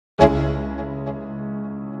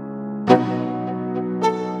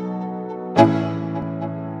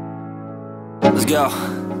Yo,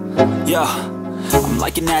 yo, I'm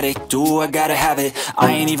like an addict, do I gotta have it.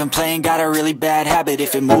 I ain't even playing, got a really bad habit.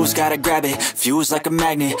 If it moves, gotta grab it, fuse like a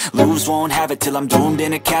magnet. Lose, won't have it till I'm doomed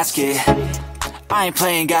in a casket. I ain't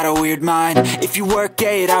playing, got a weird mind. If you work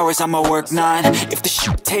 8 hours, I'ma work 9. If the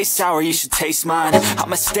shit tastes sour, you should taste mine.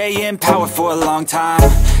 I'ma stay in power for a long time.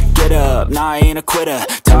 Get up, nah, I ain't a quitter.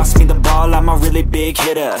 Toss me the ball, I'm a really big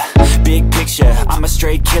hitter. Big picture, I'm a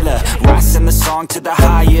straight killer. Rising the song to the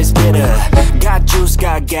highest bidder. Got juice,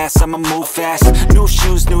 got gas, I'ma move fast. New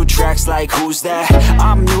shoes, new tracks, like who's that?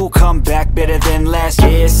 I'm new, come back, better than last.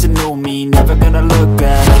 Yeah, it's a new me, never gonna